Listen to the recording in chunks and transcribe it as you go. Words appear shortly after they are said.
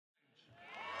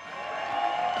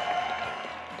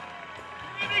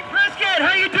ahead.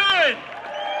 How you doing?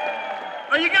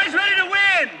 Are you guys ready to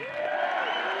win?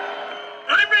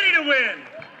 I'm ready to win.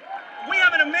 We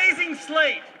have an amazing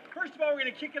slate. First of all, we're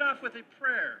going to kick it off with a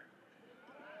prayer.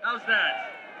 How's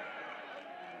that?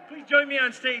 Please join me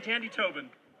on stage, Andy Tobin.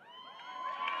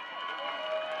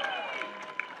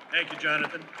 Thank you,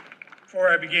 Jonathan. Before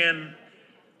I begin,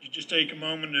 you just take a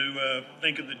moment to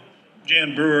think of the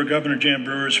Governor Jan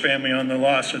Brewer's family on the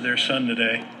loss of their son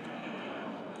today.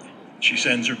 She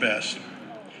sends her best.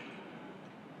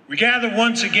 We gather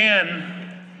once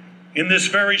again in this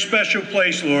very special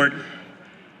place, Lord.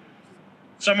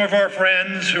 Some of our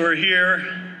friends who are here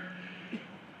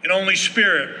in only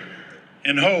spirit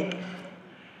and hope.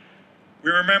 We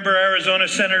remember Arizona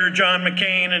Senator John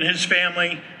McCain and his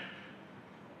family,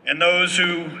 and those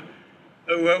who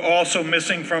are also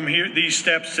missing from these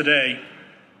steps today.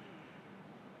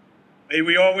 May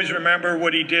we always remember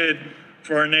what he did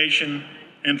for our nation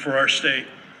and for our state.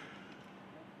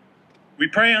 We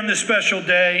pray on this special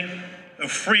day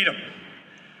of freedom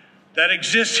that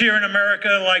exists here in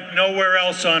America like nowhere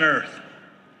else on earth.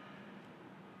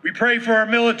 We pray for our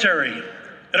military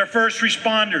and our first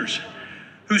responders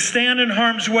who stand in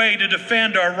harm's way to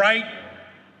defend our right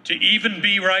to even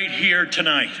be right here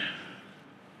tonight.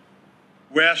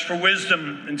 We ask for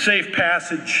wisdom and safe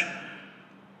passage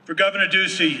for Governor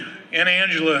Ducey and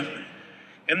Angela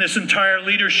and this entire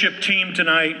leadership team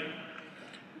tonight,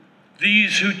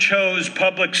 these who chose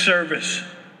public service,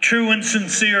 true and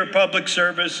sincere public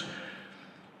service.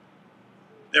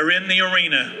 They're in the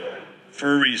arena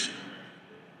for a reason.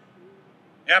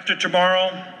 After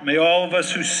tomorrow, may all of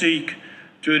us who seek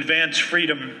to advance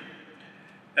freedom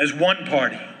as one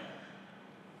party,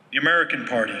 the American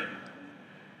party,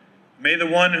 may the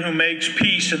one who makes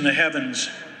peace in the heavens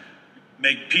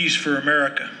make peace for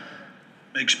America,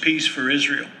 makes peace for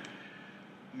Israel,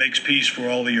 makes peace for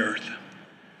all the earth.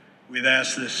 We've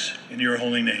asked this in your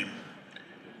holy name.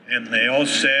 And they all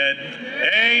said,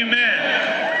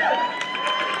 amen.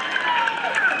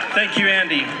 Thank you,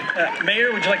 Andy.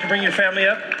 Mayor, would you like to bring your family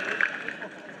up?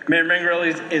 Mayor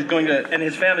Mengarelli is going to, and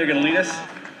his family are going to lead us.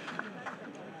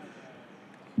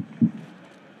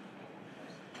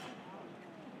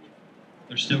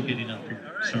 They're still getting up here.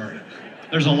 Sorry.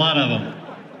 There's a lot of them.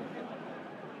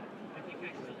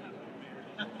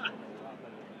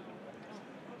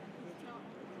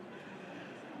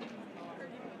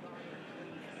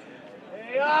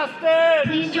 Hey, Austin!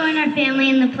 Please join our family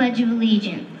in the Pledge of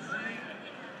Allegiance.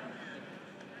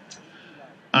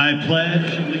 I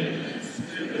pledge allegiance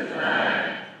to the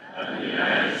flag of the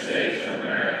United States of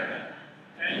America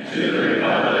and to the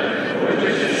republic for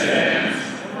which it stands,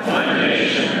 one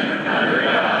nation under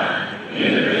God,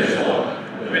 indivisible,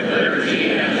 with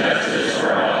liberty and justice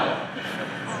for all.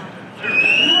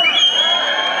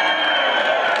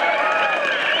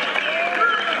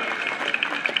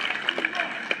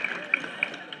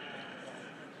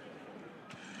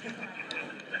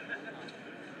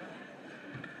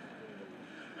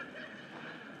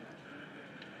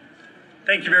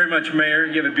 Thank you very much, Mayor.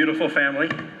 You have a beautiful family.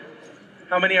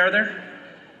 How many are there?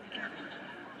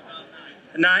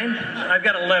 9? I've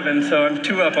got 11, so I'm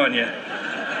 2 up on you.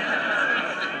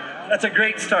 That's a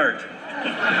great start.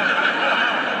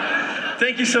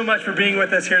 Thank you so much for being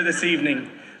with us here this evening.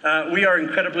 We are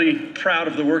incredibly proud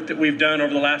of the work that we've done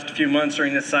over the last few months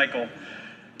during this cycle.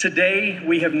 Today,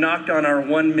 we have knocked on our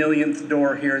 1 millionth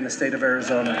door here in the state of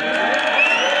Arizona.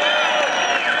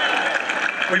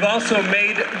 We've also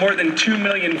made more than 2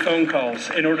 million phone calls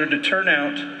in order to turn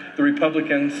out the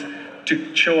Republicans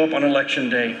to show up on Election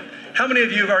Day. How many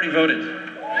of you have already voted?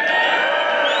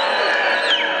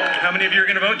 How many of you are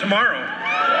going to vote tomorrow?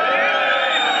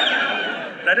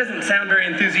 That doesn't sound very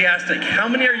enthusiastic. How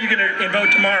many are you going to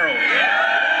vote tomorrow?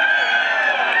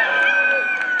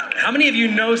 How many of you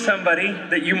know somebody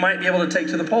that you might be able to take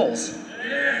to the polls?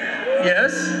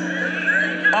 Yes?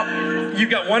 You've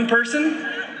got one person?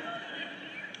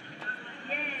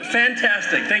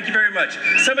 Fantastic. Thank you very much.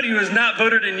 Somebody who has not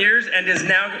voted in years and is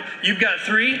now, you've got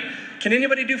 3. Can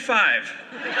anybody do 5?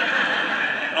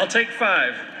 I'll take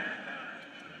 5.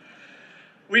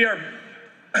 We are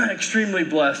extremely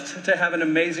blessed to have an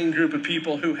amazing group of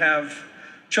people who have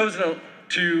chosen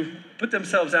to put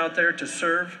themselves out there to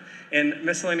serve in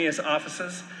miscellaneous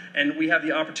offices, and we have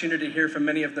the opportunity to hear from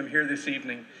many of them here this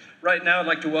evening. Right now, I'd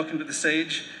like to welcome to the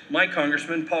stage my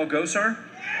Congressman, Paul Gosar.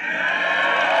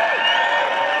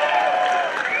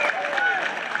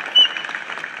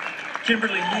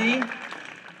 Kimberly Lee,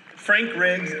 Frank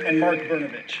Riggs, and Mark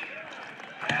Brnovich.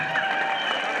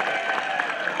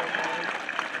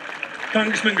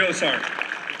 Congressman Gosar.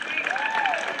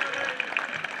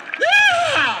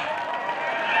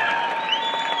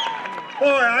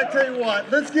 Boy, I tell you what,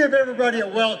 let's give everybody a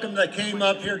welcome that came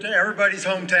up here to everybody's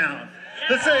hometown.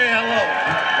 Let's say hello.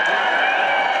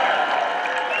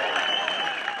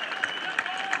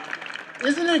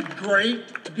 Isn't it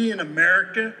great to be in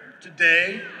America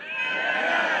today?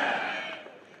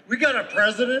 We got a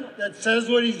president that says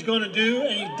what he's going to do,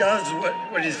 and he does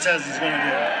what he says he's going to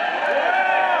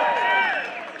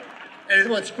do. And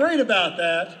what's great about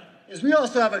that is we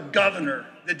also have a governor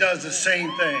that does the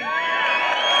same thing.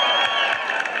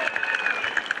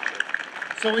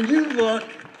 So when you look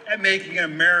at making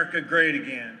America great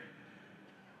again,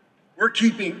 we're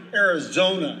keeping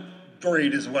Arizona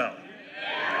great as well.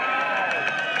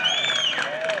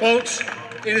 Folks,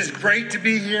 it is great to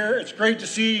be here. It's great to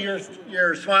see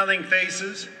your smiling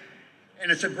faces.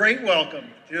 And it's a great welcome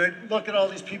to look at all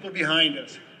these people behind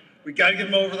us. We got to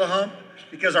get them over the hump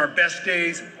because our best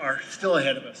days are still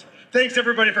ahead of us. Thanks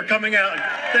everybody for coming out.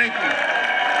 Thank you.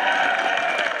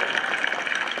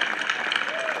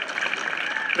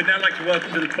 We'd now like to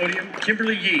welcome to the podium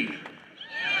Kimberly Yee.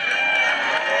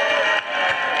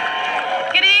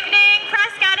 Good evening,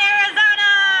 Prescott, Arizona.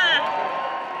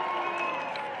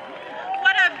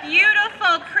 What a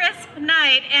beautiful, crisp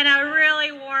night and a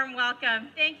really warm welcome.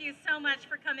 Thank you so much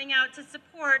for coming out to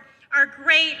support our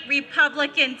great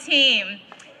Republican team.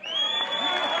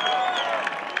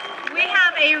 We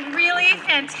have a really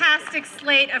fantastic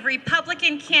slate of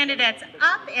Republican candidates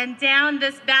up and down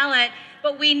this ballot,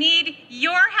 but we need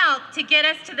your help to get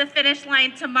us to the finish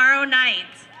line tomorrow night.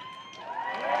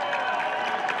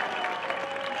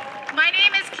 My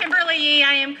name is Kimberly Yee.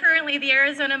 I am currently the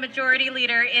Arizona Majority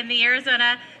Leader in the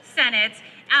Arizona Senate,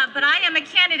 but I am a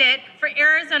candidate for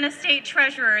Arizona State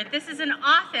Treasurer. This is an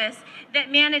office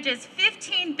that manages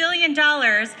 $15 billion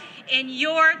in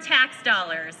your tax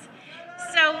dollars.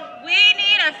 So we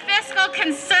need a fiscal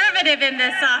conservative in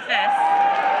this office.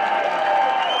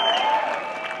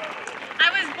 I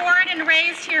was born and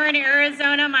raised here in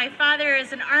Arizona. My father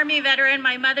is an Army veteran,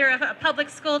 my mother a public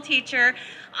school teacher.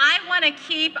 I want to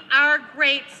keep our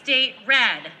great state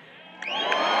red.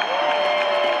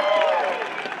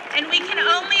 And we can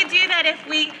only do that if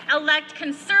we elect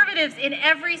conservatives in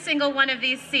every single one of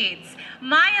these seats.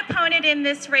 My opponent in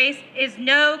this race is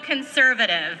no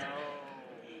conservative.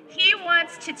 He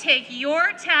wants to take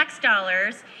your tax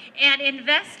dollars and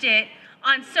invest it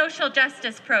on social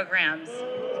justice programs.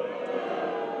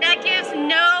 That gives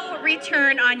no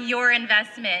return on your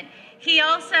investment. He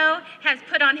also has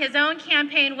put on his own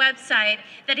campaign website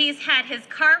that he's had his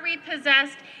car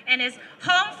repossessed and his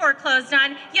home foreclosed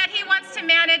on, yet he wants to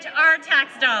manage our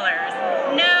tax dollars.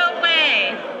 No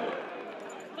way.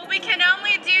 But we can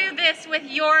only do this with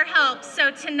your help. So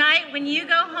tonight, when you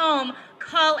go home,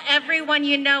 call everyone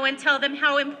you know and tell them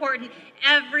how important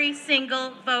every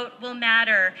single vote will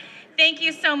matter. Thank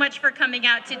you so much for coming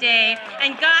out today,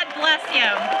 and God bless you.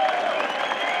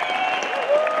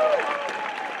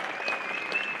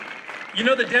 You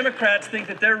know, the Democrats think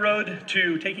that their road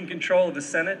to taking control of the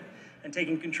Senate and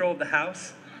taking control of the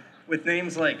House with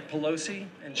names like Pelosi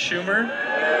and Schumer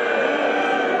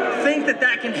think that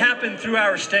that can happen through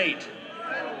our state.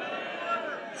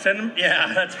 Send them?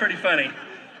 Yeah, that's pretty funny.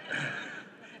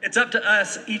 It's up to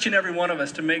us, each and every one of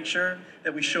us, to make sure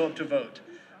that we show up to vote.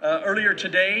 Earlier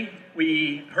today,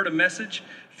 we heard a message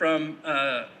from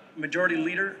Majority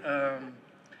Leader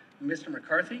Mr.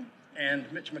 McCarthy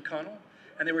and Mitch McConnell,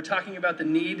 and they were talking about the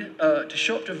need to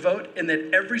show up to vote, and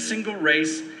that every single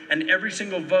race and every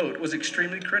single vote was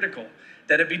extremely critical,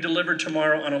 that it be delivered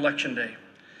tomorrow on Election Day.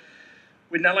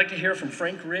 We'd now like to hear from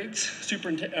Frank Riggs,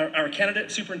 our candidate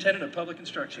Superintendent of Public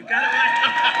Instruction. Got it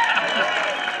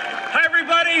right. Hi,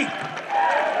 everybody.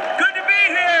 Good to be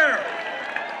here.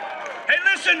 Hey,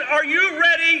 listen, are you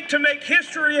ready to make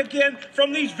history again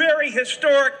from these very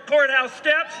historic courthouse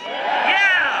steps?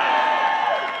 Yeah.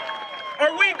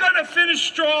 Are we going to finish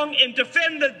strong and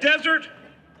defend the desert?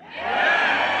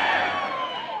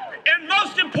 And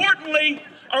most importantly,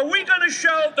 are we going to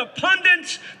show the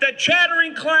pundits, the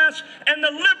chattering class, and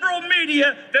the liberal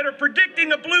media that are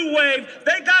predicting a blue wave,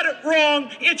 they got it wrong.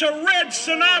 It's a red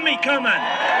tsunami coming.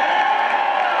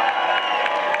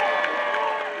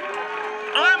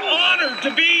 I'm honored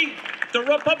to be the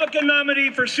Republican nominee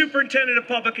for Superintendent of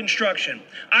Public Instruction.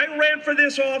 I ran for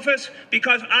this office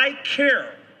because I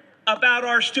care about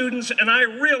our students, and I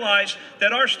realize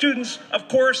that our students, of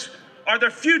course, are the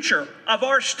future of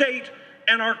our state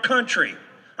and our country.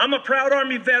 I'm a proud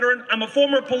Army veteran. I'm a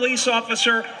former police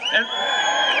officer. And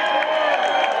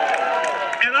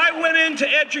I went into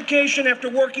education after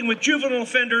working with juvenile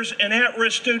offenders and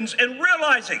at-risk students and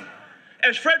realizing,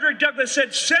 as Frederick Douglass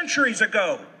said centuries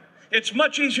ago, it's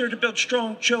much easier to build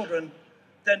strong children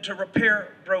than to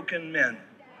repair broken men.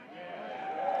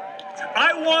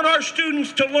 I want our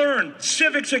students to learn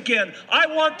civics again. I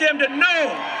want them to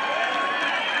know.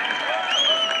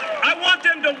 I want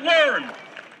them to learn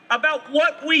about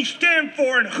what we stand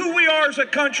for and who we are as a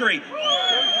country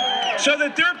so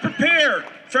that they're prepared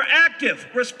for active,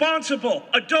 responsible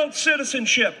adult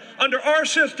citizenship under our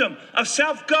system of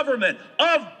self-government,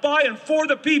 of, by, and for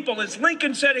the people, as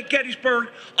Lincoln said at Gettysburg,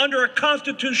 under a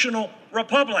constitutional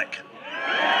republic.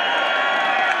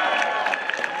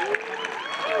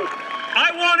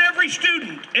 I want every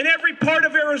student in every part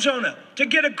of Arizona to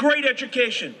get a great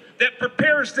education that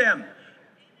prepares them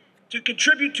to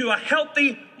contribute to a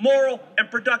healthy, moral,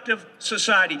 and productive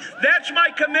society. That's my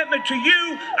commitment to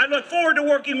you. I look forward to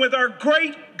working with our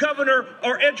great governor,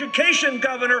 our education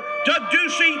governor, Doug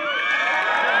Ducey.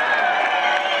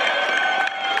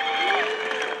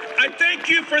 I thank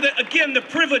you for, again, the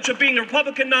privilege of being a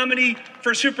Republican nominee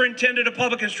for Superintendent of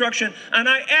Public Instruction, and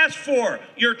I ask for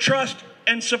your trust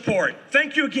and support.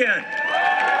 Thank you again.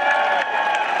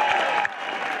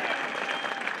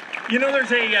 You know,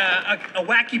 there's a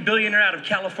wacky billionaire out of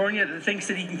California that thinks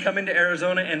that he can come into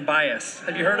Arizona and buy us.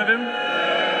 Have you heard of him?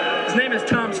 His name is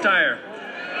Tom Steyer.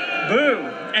 Boo.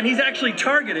 And he's actually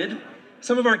targeted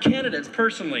some of our candidates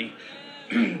personally.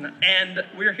 And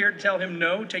we're here to tell him,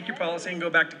 no, take your policy and go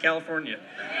back to California.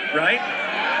 Right?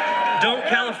 Don't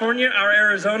California our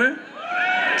Arizona.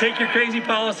 Take your crazy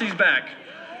policies back.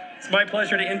 It's my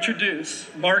pleasure to introduce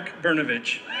Mark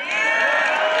Brnovich.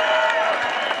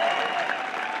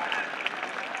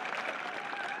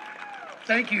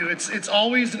 Thank you. It's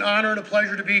always an honor and a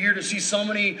pleasure to be here to see so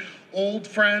many old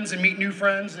friends and meet new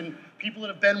friends and people that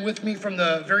have been with me from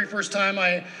the very first time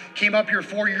I came up here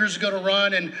 4 years ago to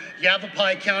run in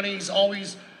Yavapai County. I've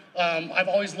always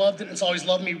loved it, and it's always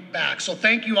loved me back. So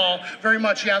thank you all very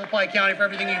much, Yavapai County, for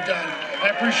everything you've done. I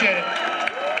appreciate it.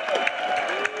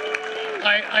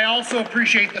 I also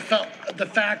appreciate the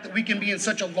fact that we can be in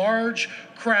such a large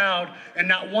crowd and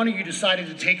not one of you decided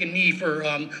to take a knee for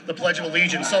the Pledge of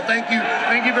Allegiance. So thank you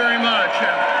very much.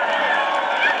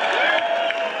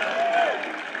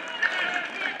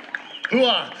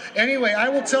 Hooah. Anyway, I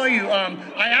will tell you,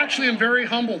 I actually am very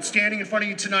humbled standing in front of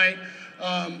you tonight.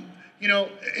 You know,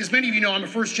 as many of you know, I'm a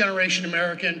first-generation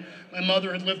American. My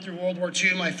mother had lived through World War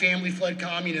II. My family fled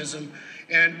communism.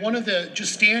 And one of the,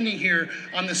 just standing here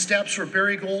on the steps where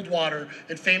Barry Goldwater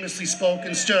had famously spoke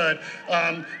and stood,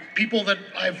 people that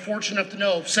I'm fortunate enough to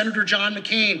know, Senator John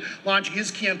McCain launching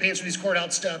his campaigns from these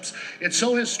courthouse steps. It's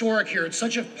so historic here. It's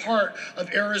such a part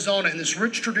of Arizona and this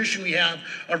rich tradition we have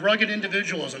of rugged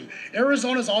individualism.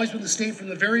 Arizona's always been the state from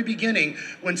the very beginning.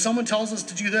 When someone tells us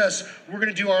to do this, we're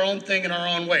going to do our own thing in our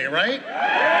own way, right?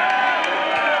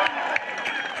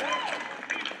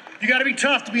 You got to be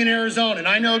tough to be an Arizonan.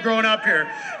 I know growing up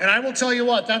here. And I will tell you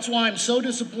what, that's why I'm so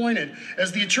disappointed.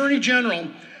 As the Attorney General,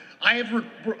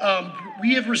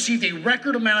 we have received a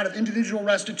record amount of individual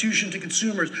restitution to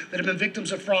consumers that have been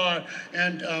victims of fraud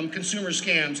and consumer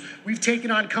scams. We've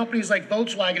taken on companies like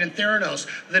Volkswagen and Theranos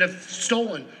that have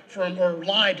stolen from or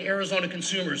lied to Arizona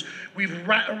consumers. We've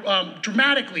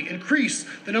dramatically increased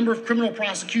the number of criminal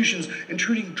prosecutions,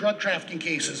 including drug trafficking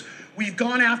cases. We've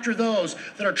gone after those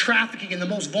that are trafficking in the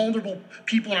most vulnerable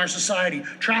people in our society,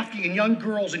 trafficking in young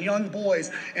girls and young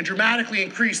boys, and dramatically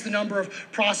increased the number of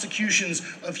prosecutions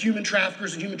of human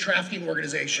traffickers and human trafficking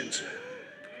organizations.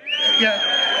 Yeah.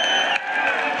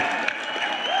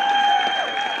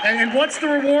 And what's the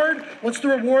reward? What's the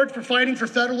reward for fighting for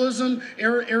federalism,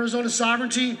 Arizona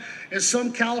sovereignty? Is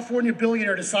some California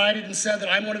billionaire decided and said that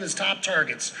I'm one of his top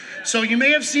targets. So you may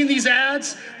have seen these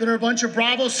ads that are a bunch of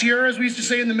Bravo Sierras, we used to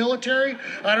say in the military.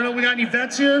 I don't know, we got any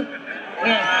vets here?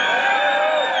 Yeah.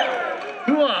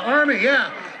 Hooah, Army,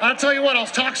 yeah. I'll tell you what, I'll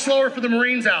talk slower for the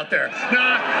Marines out there.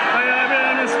 Nah,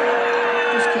 I'm just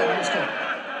kidding.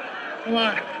 Come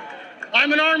on.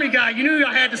 I'm an Army guy. You knew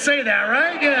I had to say that,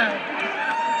 right? Yeah.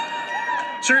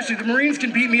 Seriously, the Marines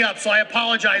can beat me up, so I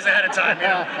apologize ahead of time. You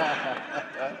know?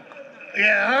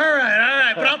 Yeah, all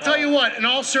right. But I'll tell you what, in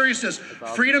all seriousness,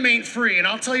 freedom ain't free. And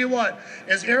I'll tell you what,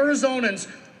 as Arizonans,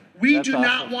 we do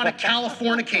not want to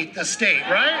Californicate this state,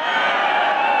 right?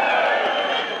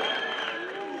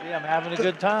 See, I'm having a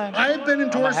good time. I've been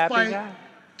endorsed by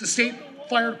the state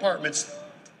fire departments,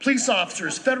 police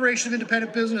officers, Federation of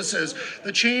Independent Businesses,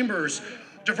 the chambers,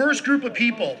 diverse group of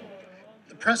people,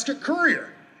 the Prescott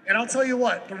Courier. And I'll tell you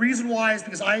what, the reason why is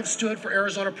because I have stood for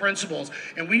Arizona principles,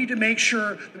 and we need to make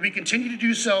sure that we continue to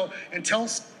do so and tell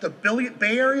the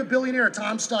Bay Area billionaire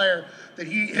Tom Steyer that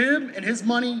him and his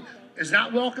money is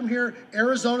not welcome here.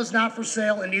 Arizona's not for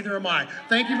sale, and neither am I.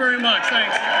 Thank you very much.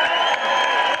 Thanks.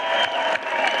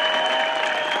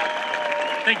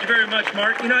 Thank you very much,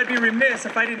 Mark. You know, I'd be remiss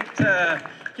if I didn't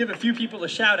give a few people a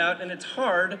shout out, and it's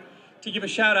hard to give a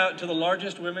shout out to the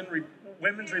largest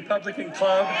women's Republican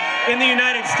club in the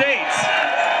United States.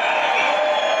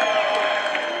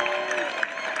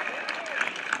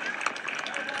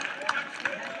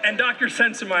 And Dr.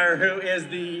 Sensemeyer, who is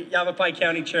the Yavapai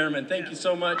County Chairman. Thank you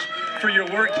so much for your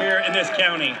work here in this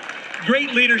county.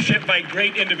 Great leadership by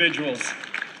great individuals.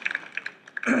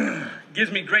 Gives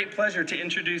me great pleasure to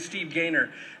introduce Steve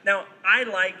Gaynor. Now, I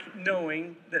like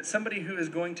knowing that somebody who is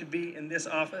going to be in this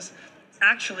office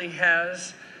actually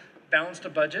has balanced a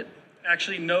budget,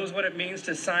 actually knows what it means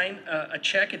to sign a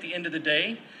check at the end of the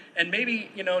day, and maybe,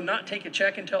 you know, not take a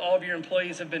check until all of your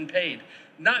employees have been paid.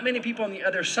 Not many people on the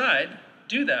other side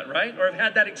do that, right? Or have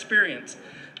had that experience.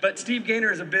 But Steve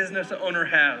Gaynor is a business owner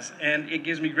has, and it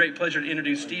gives me great pleasure to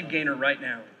introduce Steve Gaynor right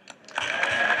now.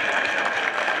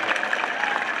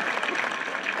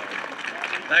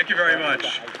 Thank you very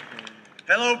much.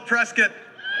 Hello, Prescott.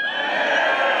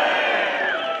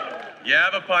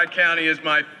 Yavapai County is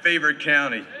my favorite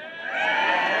county.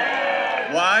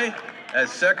 Why?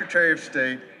 As Secretary of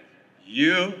State,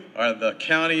 you are the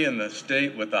county in the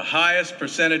state with the highest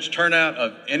percentage turnout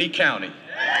of any county.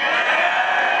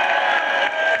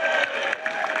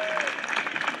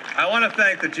 I want to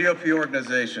thank the GOP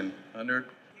organization under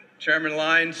Chairman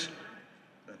Lyons,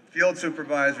 the field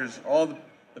supervisors, all the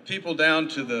people down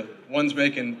to the ones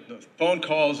making the phone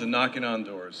calls and knocking on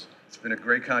doors. It's been a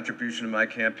great contribution to my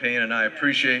campaign, and I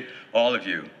appreciate all of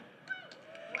you.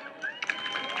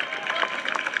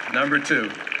 Number two,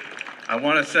 I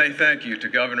want to say thank you to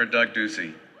Governor Doug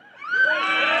Ducey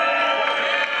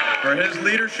for his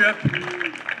leadership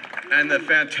and the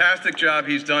fantastic job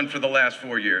he's done for the last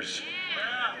 4 years.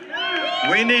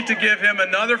 We need to give him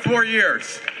another 4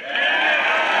 years.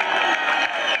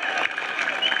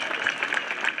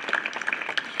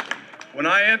 When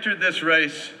I entered this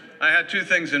race, I had two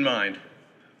things in mind.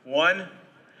 One,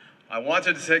 I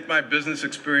wanted to take my business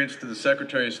experience to the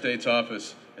Secretary of State's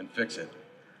office and fix it.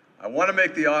 I want to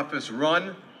make the office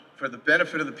run for the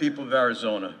benefit of the people of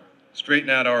Arizona, straighten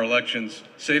out our elections,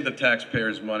 save the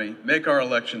taxpayers money, make our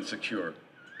elections secure.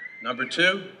 Number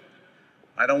two,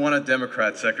 I don't want a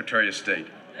Democrat Secretary of State.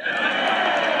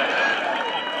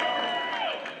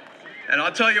 And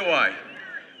I'll tell you why.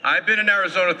 I've been in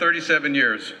Arizona 37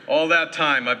 years. All that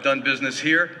time, I've done business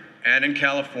here and in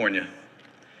California.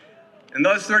 In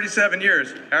those 37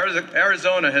 years,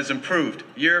 Arizona has improved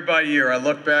year by year. I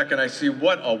look back and I see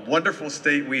what a wonderful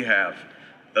state we have,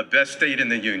 the best state in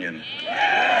the union.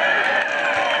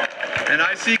 And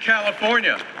I see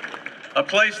California, a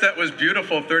place that was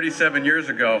beautiful 37 years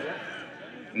ago,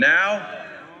 now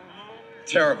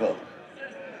terrible.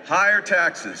 Higher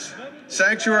taxes,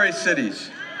 sanctuary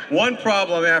cities, one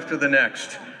problem after the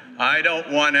next. I don't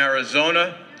want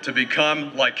Arizona to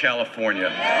become like California.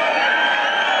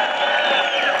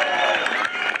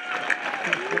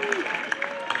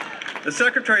 The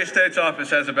Secretary of State's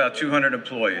office has about 200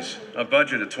 employees, a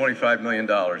budget of $25 million,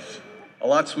 a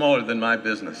lot smaller than my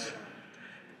business.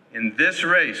 In this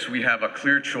race, we have a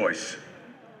clear choice.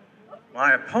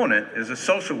 My opponent is a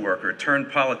social worker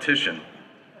turned politician.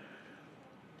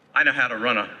 I know how to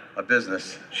run a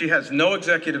business. She has no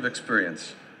executive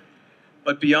experience.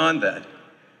 But beyond that,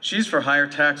 she's for higher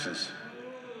taxes.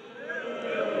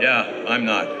 Yeah, I'm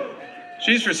not.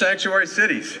 She's for sanctuary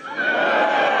cities.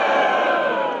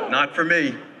 Not for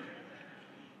me.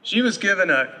 She was given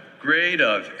a grade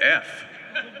of F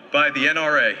by the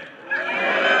NRA.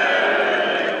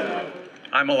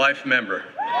 I'm a life member.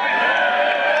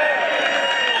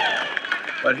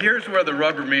 But here's where the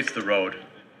rubber meets the road.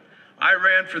 I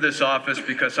ran for this office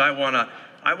because I want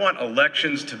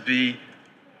elections to be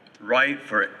right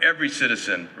for every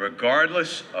citizen,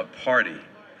 regardless of party.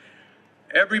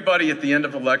 Everybody at the end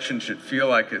of elections should feel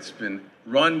like it's been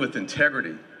run with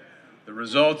integrity. The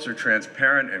results are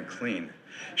transparent and clean.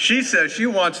 She says she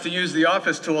wants to use the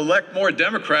office to elect more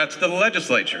Democrats to the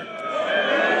legislature.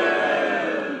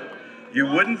 You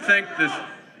wouldn't think this,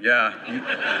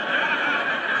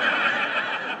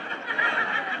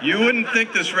 you wouldn't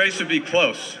think this race would be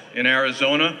close in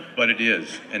Arizona, but it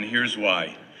is, and here's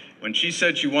why. When she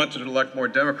said she wanted to elect more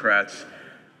Democrats,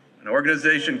 an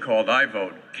organization called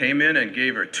iVote came in and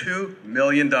gave her $2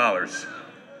 million.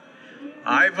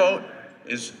 iVote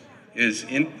is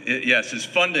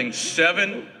funding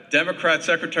 7 Democrat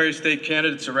Secretary of State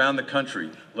candidates around the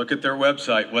country. Look at their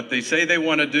website. What they say they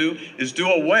want to do is do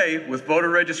away with voter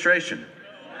registration.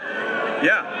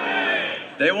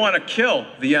 Yeah, they want to kill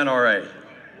the NRA.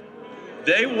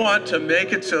 They want to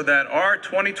make it so that our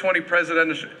 2020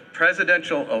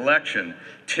 presidential election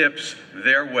tips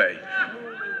their way.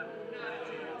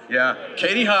 Yeah,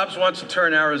 Katie Hobbs wants to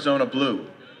turn Arizona blue.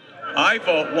 I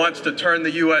vote wants to turn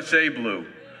the USA blue.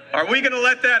 Are we going to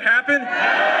let that happen?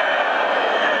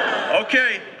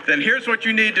 Okay, then here's what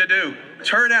you need to do.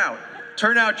 Turn out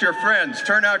your friends,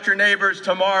 turn out your neighbors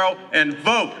tomorrow and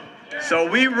vote. So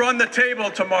we run the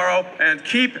table tomorrow and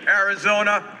keep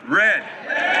Arizona red.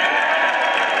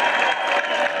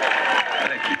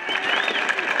 Thank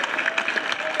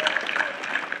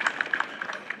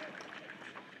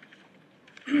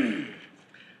you.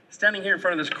 Standing here in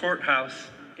front of this courthouse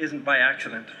isn't by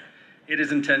accident. It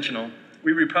is intentional.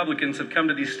 We Republicans have come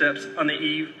to these steps on the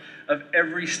eve of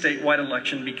every statewide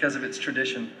election because of its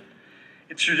tradition.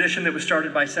 It's tradition that was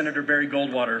started by Senator Barry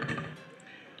Goldwater.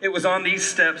 It was on these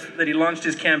steps that he launched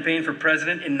his campaign for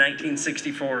president in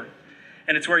 1964.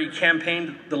 And it's where he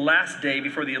campaigned the last day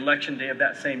before the election day of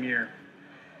that same year.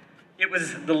 It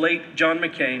was the late John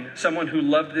McCain, someone who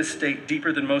loved this state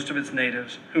deeper than most of its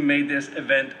natives, who made this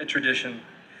event a tradition.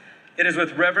 It is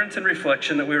with reverence and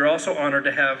reflection that we are also honored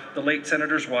to have the late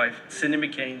Senator's wife, Cindy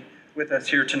McCain, with us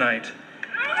here tonight.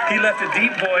 He left a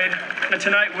deep void, and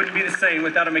tonight wouldn't be the same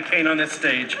without a McCain on this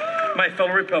stage. My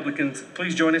fellow Republicans,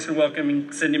 please join us in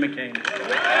welcoming Cindy McCain.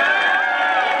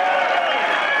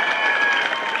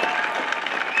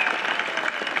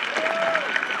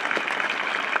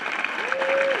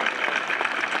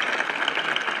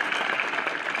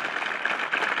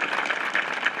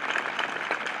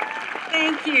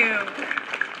 Thank you.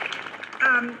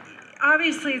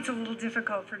 Obviously, it's a little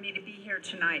difficult for me to be here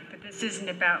tonight, but this isn't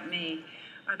about me.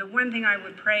 The one thing I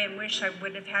would pray and wish I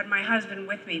would have had my husband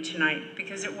with me tonight,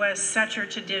 because it was such a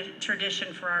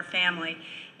tradition for our family,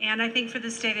 and I think for the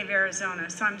state of Arizona.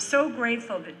 So I'm so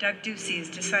grateful that Doug Ducey has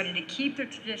decided to keep the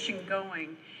tradition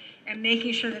going and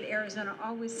making sure that Arizona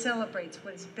always celebrates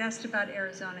what is best about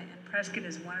Arizona, and Prescott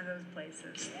is one of those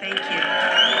places. Thank you.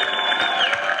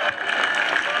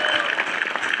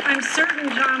 I'm certain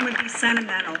John would be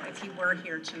sentimental if he were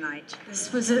here tonight.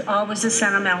 This was always a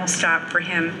sentimental stop for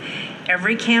him.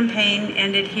 Every campaign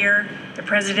ended here. The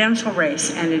presidential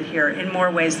race ended here in more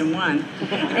ways than one.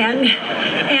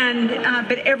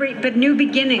 But new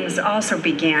beginnings also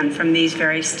began from these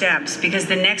very steps, because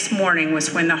the next morning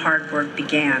was when the hard work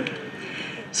began.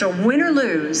 So win or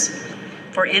lose,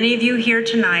 for any of you here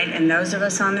tonight and those of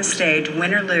us on the stage,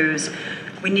 win or lose,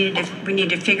 we need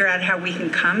to figure out how we can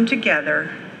come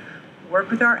together, work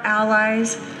with our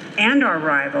allies and our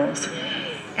rivals,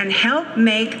 and help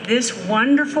make this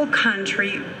wonderful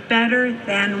country better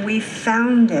than we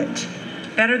found it.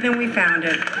 Better than we found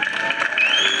it.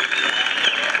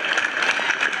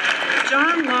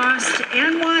 John lost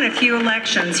and won a few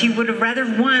elections. He would have rather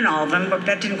won all of them, but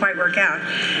that didn't quite work out.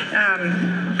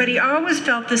 But he always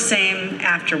felt the same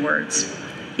afterwards.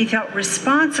 He felt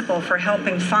responsible for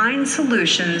helping find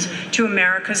solutions to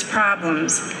America's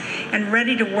problems and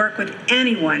ready to work with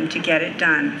anyone to get it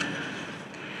done.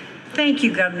 Thank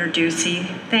you, Governor Ducey.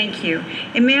 Thank you.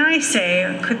 And may I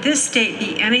say, could this state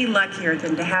be any luckier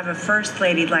than to have a First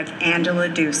Lady like Angela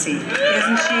Ducey?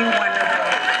 Isn't she wonderful?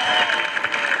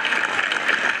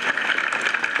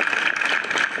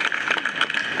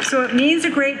 So it means a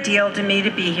great deal to me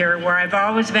to be here, where I've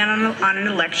always been on an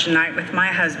election night with my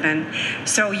husband.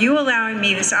 So you allowing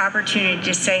me this opportunity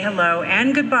to say hello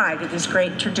and goodbye to this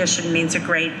great tradition means a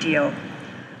great deal.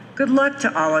 Good luck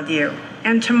to all of you.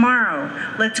 And tomorrow,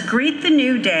 let's greet the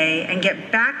new day and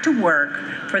get back to work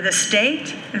for the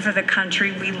state and for the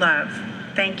country we love.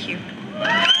 Thank you.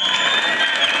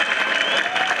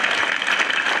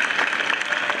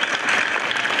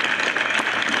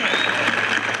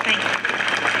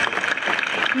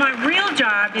 My real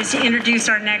job is to introduce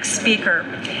our next speaker.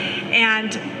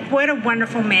 And what a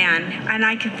wonderful man. And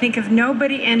I can think of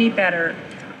nobody any better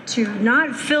to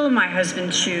not fill my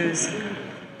husband's shoes,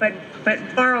 but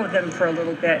borrow them for a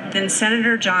little bit than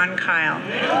Senator Jon Kyl.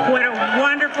 What a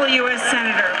wonderful U.S.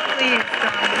 Senator. Please,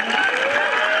 Jon.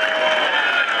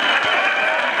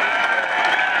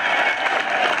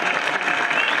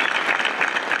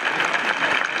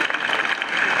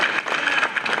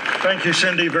 Thank you,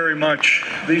 Cindy, very much.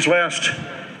 These last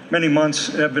many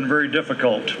months have been very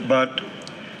difficult, but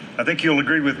I think you'll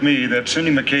agree with me that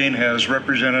Cindy McCain has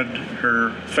represented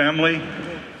her family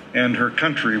and her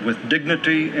country with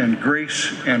dignity and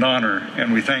grace and honor,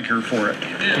 and we thank her for it.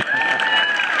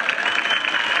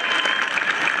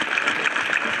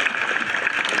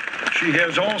 She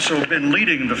has also been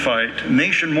leading the fight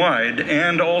nationwide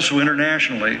and also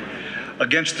internationally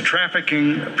against the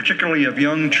trafficking, particularly of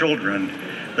young children,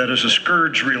 that is a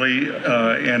scourge, really,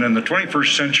 and in the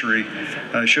 21st century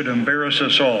should embarrass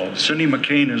us all. Cindy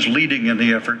McCain is leading in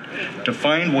the effort to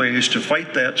find ways to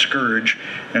fight that scourge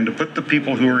and to put the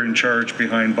people who are in charge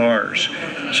behind bars.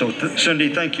 So,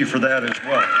 Cindy, thank you for that as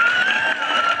well.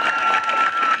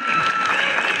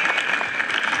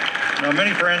 Now,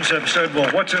 many friends have said, well,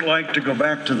 what's it like to go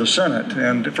back to the Senate?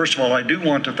 And first of all, I do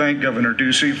want to thank Governor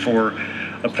Ducey for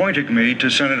appointing me to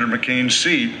Senator McCain's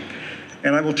seat.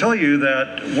 And I will tell you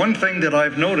that one thing that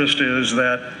I've noticed is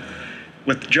that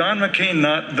with John McCain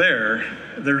not there,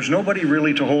 there's nobody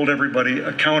really to hold everybody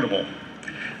accountable.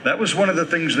 That was one of the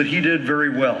things that he did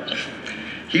very well.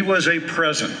 He was a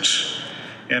presence.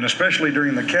 And especially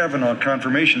during the Kavanaugh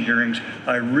confirmation hearings,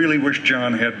 I really wish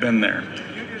John had been there.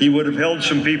 He would have held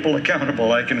some people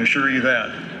accountable, I can assure you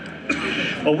that.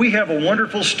 Well, we have a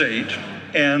wonderful state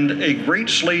and a great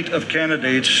slate of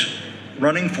candidates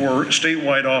running for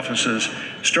statewide offices,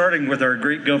 starting with our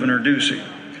great Governor Ducey.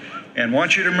 And I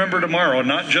want you to remember tomorrow,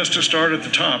 not just to start at the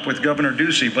top with Governor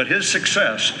Ducey, but his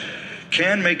success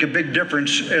can make a big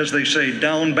difference, as they say,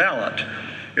 down ballot.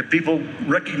 If people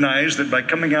recognize that by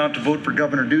coming out to vote for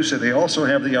Governor Ducey, they also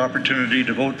have the opportunity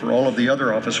to vote for all of the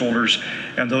other office holders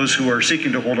and those who are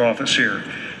seeking to hold office here.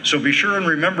 So be sure and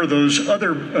remember those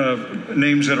other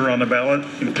names that are on the ballot,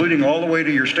 including all the way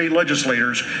to your state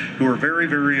legislators, who are very,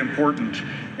 very important.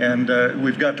 And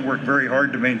we've got to work very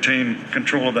hard to maintain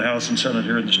control of the House and Senate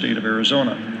here in the state of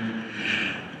Arizona.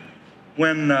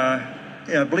 When, I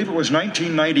believe it was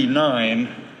 1999,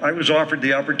 I was offered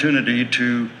the opportunity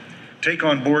to take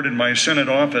on board in my Senate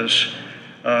office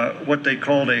what they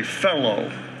called a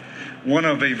fellow, one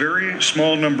of a very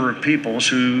small number of peoples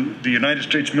who the United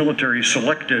States military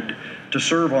selected to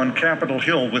serve on Capitol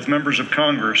Hill with members of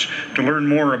Congress to learn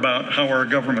more about how our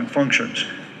government functions,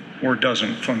 or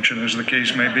doesn't function, as the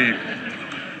case may be.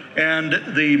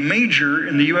 And the major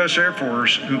in the U.S. Air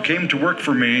Force who came to work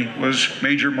for me was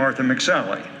Major Martha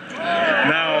McSally.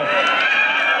 Now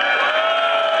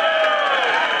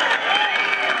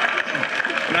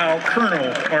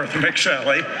Colonel Martha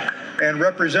McSally and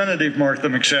Representative Martha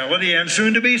McSally and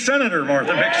soon-to-be Senator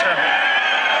Martha McSally.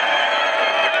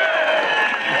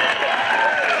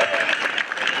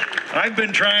 I've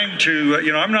been trying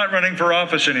to, I'm not running for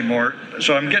office anymore,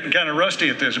 so I'm getting kind of rusty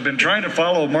at this. I've been trying to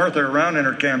follow Martha around in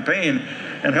her campaign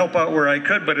and help out where I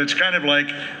could, but it's kind of like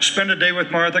spend a day with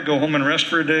Martha, go home and rest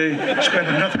for a day, spend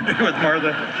another day with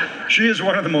Martha. She is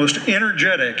one of the most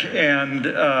energetic and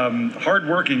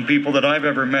hardworking people that I've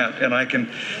ever met, and I can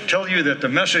tell you that the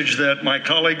message that my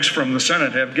colleagues from the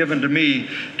Senate have given to me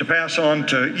to pass on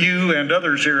to you and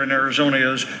others here in Arizona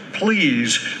is,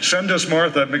 please send us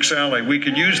Martha McSally. We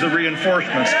could use the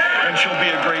reinforcements, and she'll be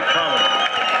a great colleague.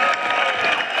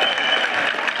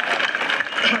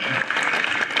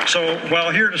 So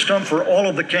while here to stump for all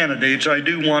of the candidates, I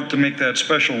do want to make that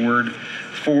special word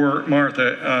for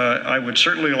Martha. I would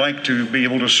certainly like to be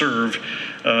able to serve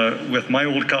with my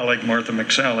old colleague, Martha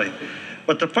McSally.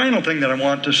 But the final thing that I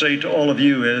want to say to all of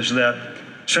you is that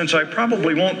since I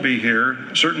probably won't be here,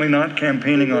 certainly not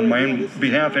campaigning on my own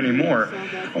behalf anymore,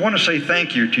 I want to say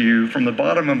thank you to you from the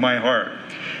bottom of my heart.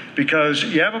 Because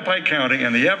Yavapai County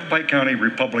and the Yavapai County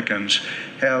Republicans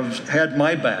have had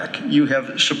my back. You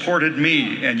have supported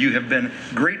me, and you have been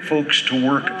great folks to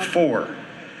work for.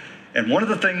 And one of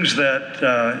the things that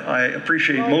I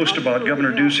appreciate most about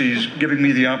Governor Ducey's giving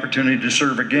me the opportunity to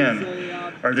serve again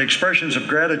are the expressions of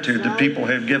gratitude that people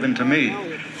have given to me.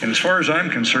 And as far as I'm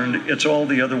concerned, it's all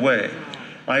the other way.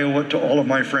 I owe it to all of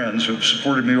my friends who have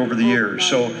supported me over the years.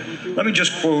 So let me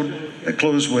just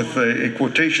close with a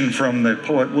quotation from the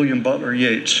poet William Butler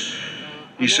Yeats.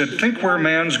 He said, "Think where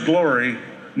man's glory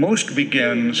most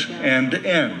begins and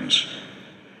ends,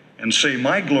 and say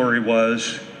my glory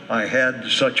was I had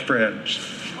such friends."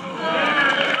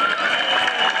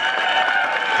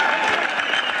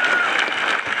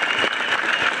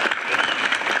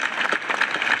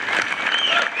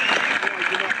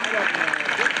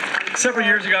 Several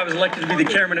years ago, I was elected to be the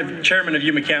chairman of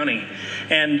Yuma County,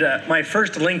 and my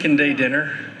first Lincoln Day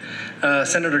dinner,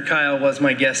 Senator Kyl was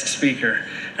my guest speaker,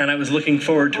 and I was looking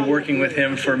forward to working with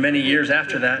him for many years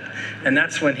after that, and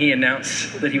that's when he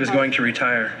announced that he was going to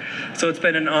retire. So it's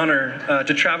been an honor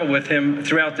to travel with him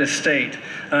throughout this state.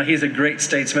 He's a great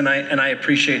statesman, and I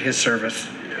appreciate his service.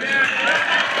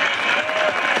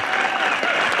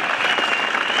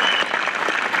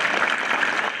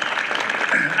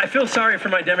 I feel sorry for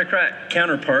my Democrat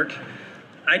counterpart.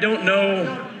 I don't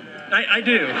know. I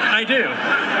do.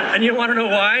 And you want to know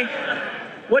why?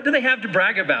 What do they have to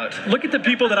brag about? Look at the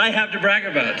people that I have to brag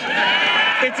about.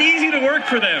 It's easy to work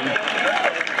for them.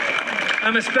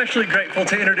 I'm especially grateful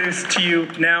to introduce to you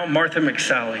now Martha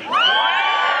McSally.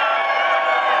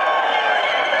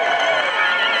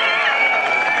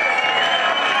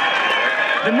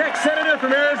 The next senator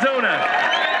from Arizona.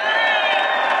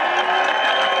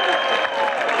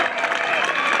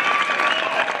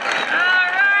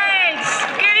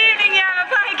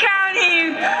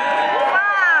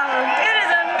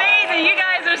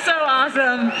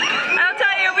 I'll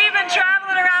tell you, we've been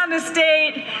traveling around the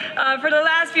state for the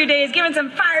last few days, giving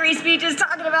some fiery speeches,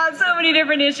 talking about so many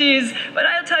different issues. But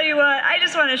I'll tell you what, I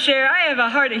just want to share, I have a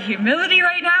heart of humility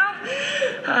right now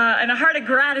and a heart of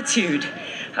gratitude.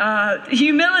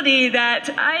 Humility that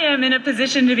I am in a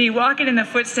position to be walking in the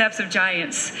footsteps of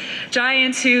giants.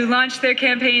 Giants who launched their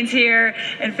campaigns here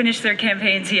and finished their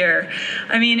campaigns here.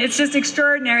 I mean, it's just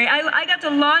extraordinary. I got to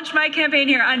launch my campaign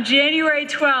here on January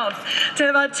 12th, to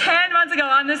about 10 months ago,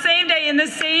 on the same day, in the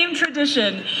same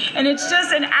tradition. And it's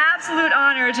just an absolute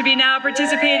honor to be now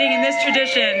participating in this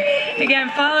tradition. Again,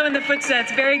 following the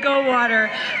footsteps, Barry Goldwater,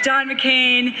 John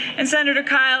McCain, and Senator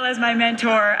Kyl as my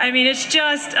mentor. I mean, it's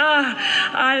just,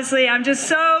 honestly, I'm just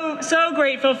so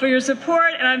grateful for your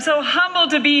support, and I'm so humbled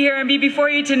to be here and be before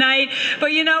you tonight.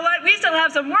 But you know what? We still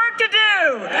have some work to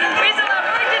do. We still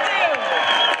have work to do.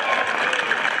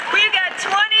 We've got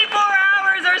 24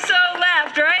 hours or so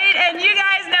left, right? And you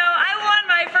guys know I won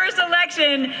my first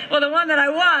election, well, the one that I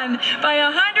won, by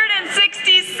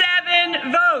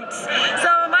 167 votes.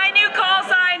 So my new call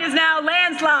sign is now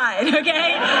landslide,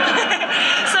 okay?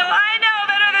 So I know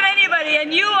better than anybody,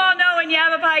 and you all know in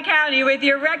Yavapai County, with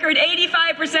your record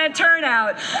 85%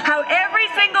 turnout, how every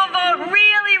single vote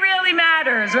really, really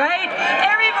matters, right?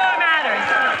 Every vote matters.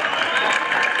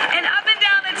 And up and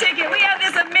down the ticket, we have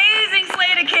this amazing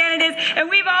slate of candidates, and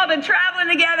we've all been traveling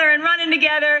together and running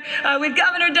together with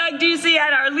Governor Ducey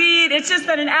at our lead. It's just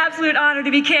been an absolute honor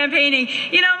to be campaigning.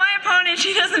 You know, my opponent,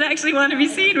 she doesn't actually want to be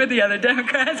seen with the other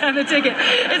Democrats on the ticket.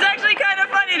 It's actually kind of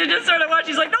funny to just sort of watch.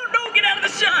 She's like, no, get out of the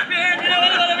shot, man. You know, I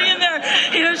don't want to be in there.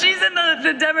 You know, she's in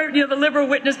the liberal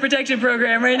witness protection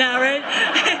program right now, right?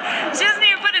 She doesn't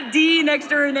even put a D next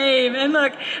to her name. And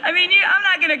look, I mean, I'm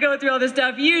not going to go through all this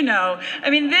stuff, you know. I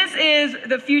mean, this is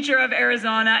the future of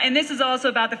Arizona, and this is also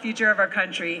about the future of our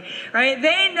country, right?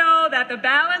 They know that the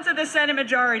balance of the Senate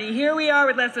majority, here we are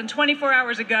with less than 24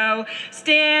 hours ago,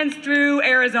 stands through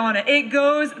Arizona. It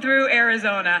goes through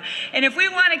Arizona. And if we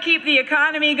want to keep the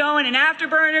economy going, an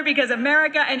afterburner, because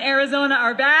America and Arizona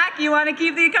are back, you want to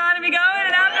keep the economy going,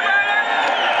 an afterburner?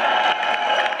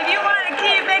 If you want to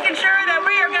keep making sure that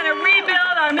we are going to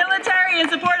rebuild our military and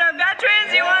support our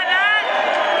veterans, you want that?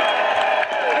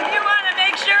 If you want to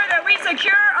make sure that we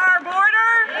secure our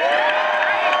border,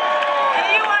 and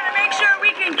you want to make sure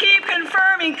we can keep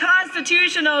confirming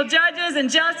constitutional judges and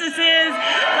justices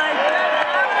like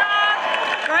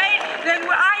Brnovich, right? Then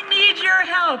I need your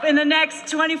help in the next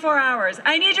 24 hours.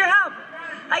 I need your help.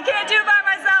 I can't do it by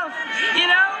myself, you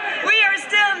know? We are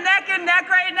still neck and neck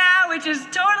right now, which is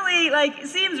totally,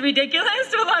 seems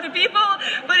ridiculous to a lot of people,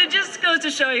 but it just goes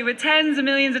to show you, with tens of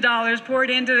millions of dollars poured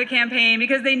into the campaign,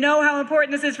 because they know how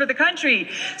important this is for the country.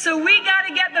 So we got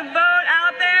to get the vote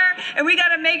out there, and we got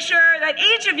to make sure that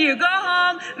each of you go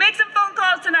home, make some phone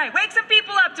calls tonight, wake some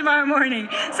people up tomorrow morning,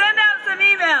 send out some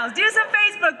emails, do some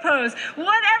Facebook posts,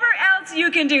 whatever else you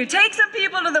can do. Take some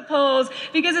people to the polls,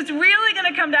 because it's really going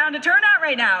to come down to turnout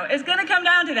right now. It's going to come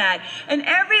down to that. And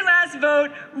every last vote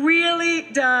really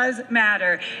does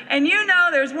matter. And you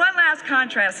know, there's one last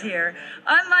contrast here.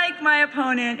 Unlike my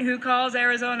opponent, who calls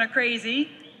Arizona crazy,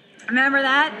 remember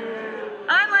that?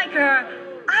 Unlike her,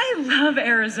 I love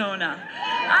Arizona.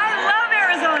 I love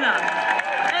Arizona.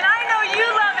 And I know you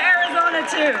love Arizona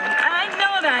too. I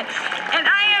know that. And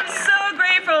I am so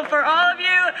grateful for all of you.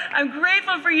 I'm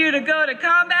grateful for you to go to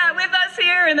combat with us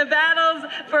here in the battles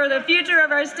for the future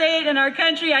of our state and our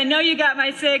country. I know you got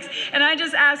my 6, and I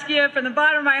just ask you from the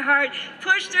bottom of my heart,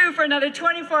 push through for another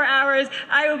 24 hours.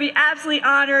 I will be absolutely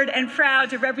honored and proud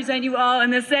to represent you all in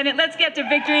the Senate. Let's get to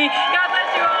victory. God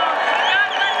bless you all.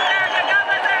 God bless America. God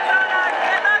bless Arizona. I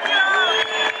love you all.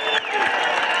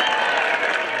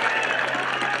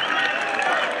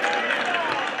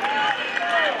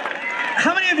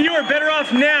 How many of you are better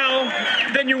off now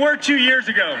than you were 2 years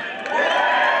ago?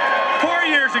 4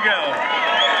 years ago?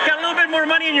 Got a little bit more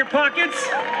money in your pockets?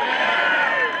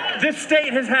 This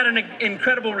state has had an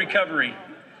incredible recovery.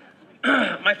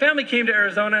 My family came to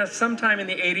Arizona sometime in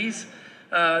the 80s.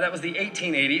 That was the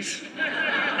 1880s.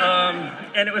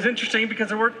 And it was interesting because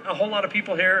there weren't a whole lot of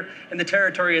people here in the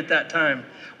territory at that time.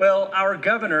 Well, our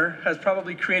governor has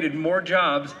probably created more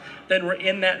jobs than were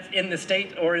in the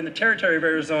state or in the territory of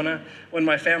Arizona when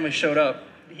my family showed up.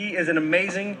 He is an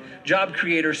amazing job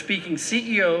creator, speaking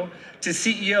CEO to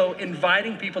CEO,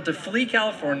 inviting people to flee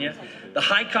California, the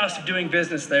high cost of doing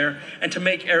business there, and to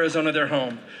make Arizona their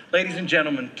home. Ladies and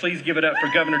gentlemen, please give it up for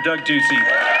Governor Doug Ducey.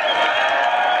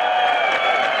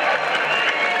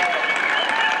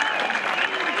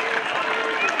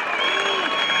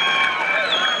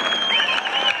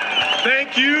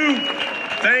 Thank you.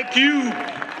 Thank you.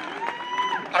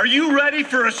 Are you ready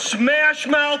for a smash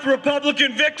mouth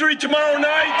Republican victory tomorrow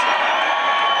night?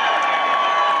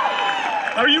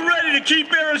 Are you ready to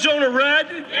keep Arizona red?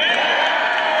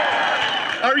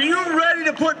 Yeah. Are you ready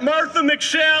to put Martha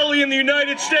McSally in the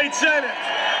United States Senate?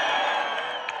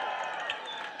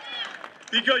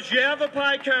 Because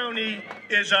Yavapai County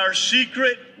is our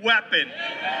secret weapon,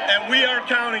 and we are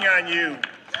counting on you.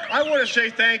 I want to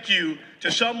say thank you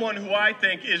to someone who I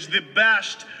think is the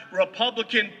best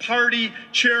Republican Party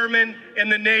chairman in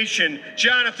the nation,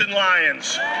 Jonathan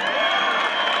Lyons.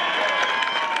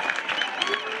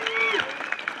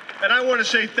 And I want to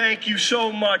say thank you so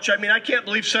much. I mean, I can't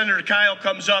believe Senator Kyl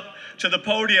comes up to the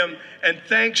podium and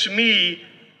thanks me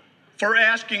for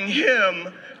asking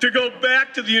him to go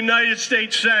back to the United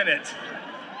States Senate.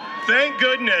 Thank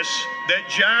goodness that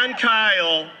Jon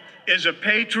Kyl is a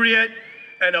patriot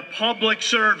and a public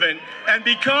servant. And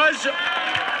because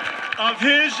of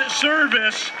his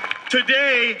service,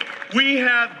 today we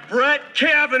have Brett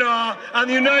Kavanaugh on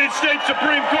the United States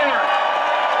Supreme Court.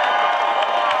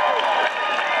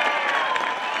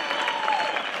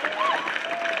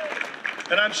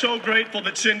 And I'm so grateful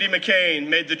that Cindy McCain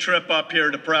made the trip up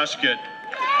here to Prescott.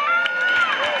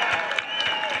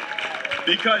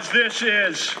 Because this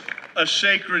is a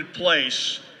sacred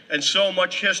place, and so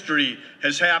much history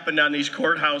has happened on these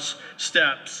courthouse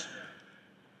steps.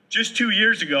 Just 2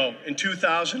 years ago, in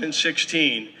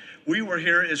 2016, we were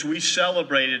here as we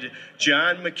celebrated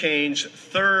John McCain's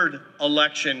third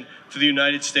election to the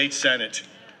United States Senate.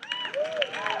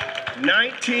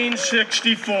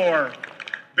 1964,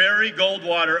 Barry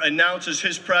Goldwater announces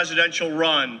his presidential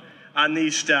run on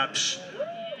these steps.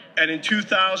 And in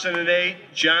 2008,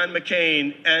 John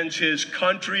McCain ends his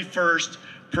country first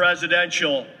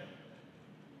presidential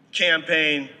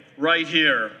campaign right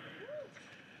here.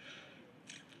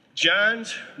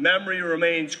 John's memory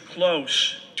remains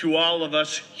close to all of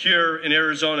us here in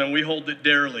Arizona, and we hold it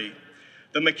dearly.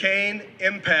 The McCain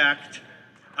impact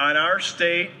on our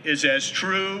state is as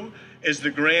true as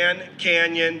the Grand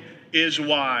Canyon is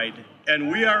wide. And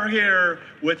we are here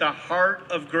with a heart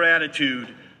of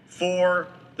gratitude for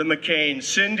the McCain.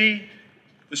 Cindy,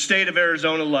 the state of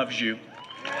Arizona loves you.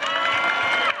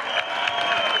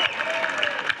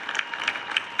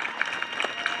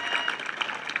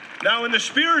 Now, in the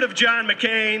spirit of John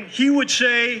McCain, he would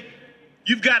say,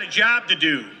 you've got a job to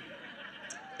do.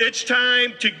 It's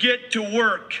time to get to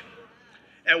work.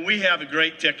 And we have a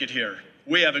great ticket here.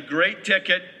 We have a great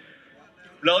ticket.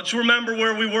 Now, let's remember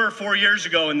where we were 4 years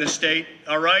ago in this state,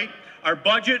 all right? Our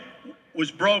budget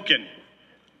was broken.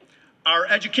 Our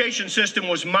education system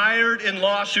was mired in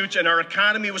lawsuits, and our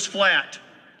economy was flat.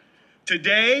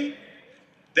 Today,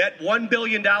 that $1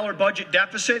 billion budget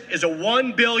deficit is a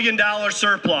 $1 billion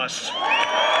surplus.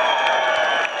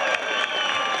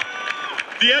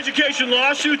 The education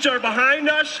lawsuits are behind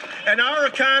us, and our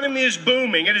economy is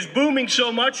booming. It is booming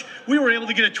so much, we were able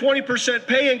to get a 20%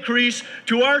 pay increase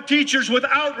to our teachers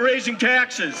without raising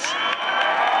taxes.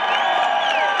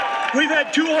 We've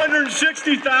had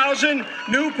 260,000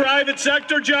 new private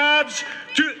sector jobs.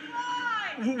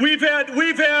 We've had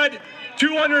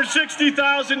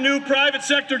 260,000 new private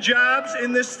sector jobs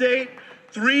in this state,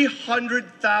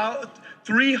 300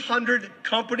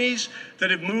 companies that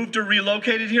have moved or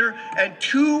relocated here, and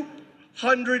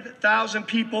 200,000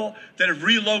 people that have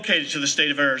relocated to the state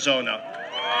of Arizona.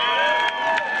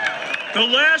 The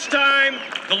last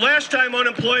time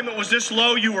unemployment was this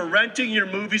low, you were renting your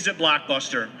movies at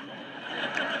Blockbuster.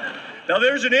 Now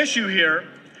there's an issue here.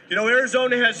 You know,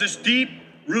 Arizona has this deep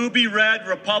ruby red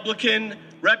Republican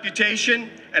reputation,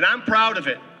 and I'm proud of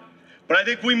it. But I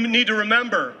think we need to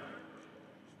remember,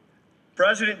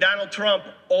 President Donald Trump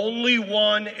only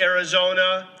won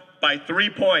Arizona by 3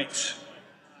 points.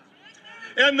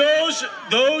 And those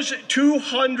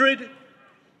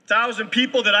 200,000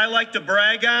 people that I like to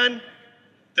brag on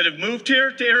that have moved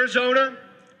here to Arizona,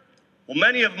 well,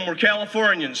 many of them were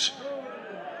Californians.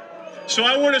 So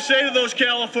I want to say to those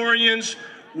Californians,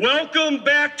 welcome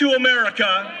back to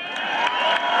America.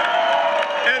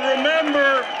 And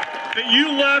remember that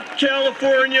you left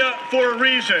California for a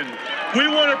reason. We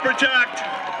want to protect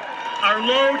our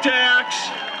low-tax,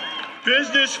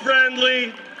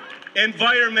 business-friendly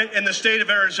environment in the state of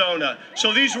Arizona.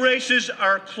 So these races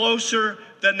are closer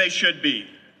than they should be.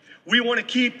 We want to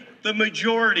keep the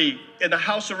majority in the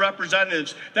House of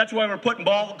Representatives. That's why we're putting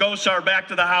Gosar back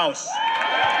to the House.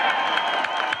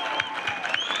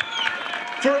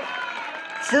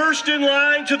 First in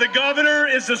line to the governor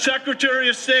is the Secretary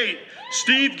of State,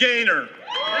 Steve Gaynor.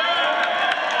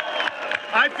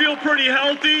 I feel pretty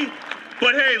healthy,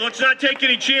 but hey, let's not take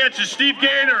any chances. Steve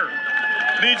Gaynor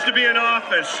needs to be in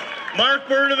office. Mark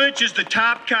Brnovich is the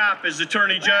top cop as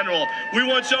Attorney General. We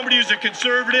want somebody who's a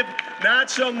conservative, not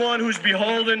someone who's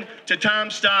beholden to Tom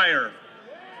Steyer.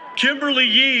 Kimberly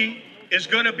Yee is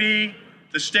going to be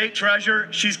the state treasurer.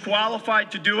 She's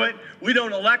qualified to do it. We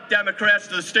don't elect Democrats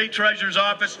to the state treasurer's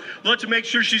office. Let's make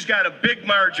sure she's got a big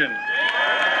margin.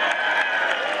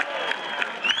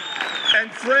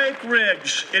 And Frank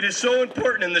Riggs, it is so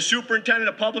important in the superintendent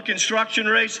of public instruction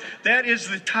race. That is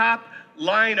the top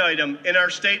line item in our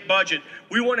state budget.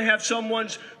 We want to have someone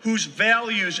whose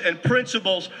values and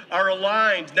principles are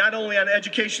aligned, not only on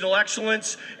educational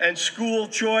excellence and school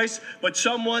choice, but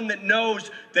someone that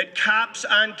knows that cops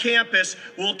on campus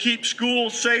will keep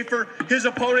schools safer. His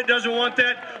opponent doesn't want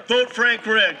that. Vote Frank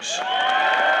Riggs.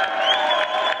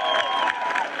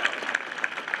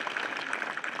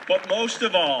 But most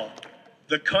of all,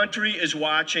 the country is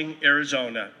watching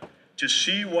Arizona to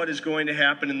see what is going to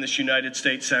happen in this United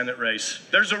States Senate race.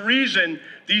 There's a reason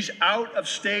these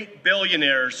out-of-state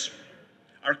billionaires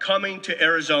are coming to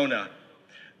Arizona.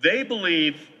 They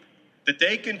believe that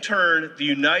they can turn the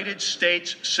United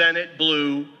States Senate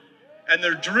blue, and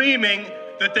they're dreaming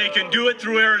that they can do it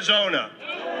through Arizona.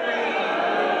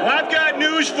 Well, I've got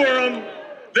news for them.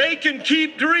 They can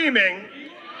keep dreaming,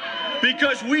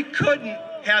 because we couldn't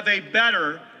have a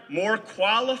better, more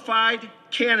qualified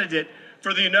candidate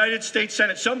for the United States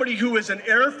Senate, somebody who is an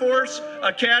Air Force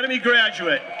Academy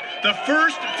graduate, the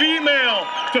first female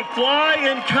to fly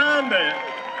in combat,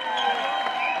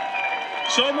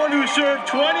 someone who served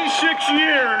 26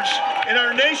 years in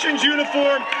our nation's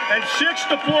uniform and 6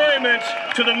 deployments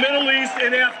to the Middle East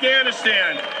and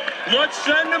Afghanistan. Let's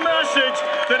send a message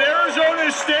that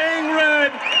Arizona is staying red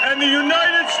and the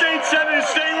United States Senate is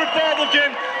staying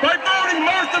Republican by voting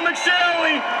Martha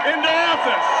McSally into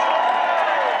office.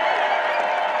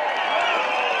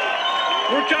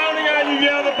 We're counting on you,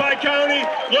 Yavapai County.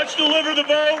 Let's deliver the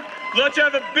vote. Let's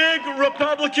have a big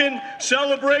Republican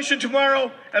celebration tomorrow,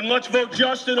 and let's vote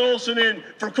Justin Olson in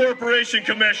for Corporation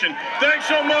Commission. Thanks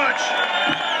so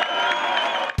much.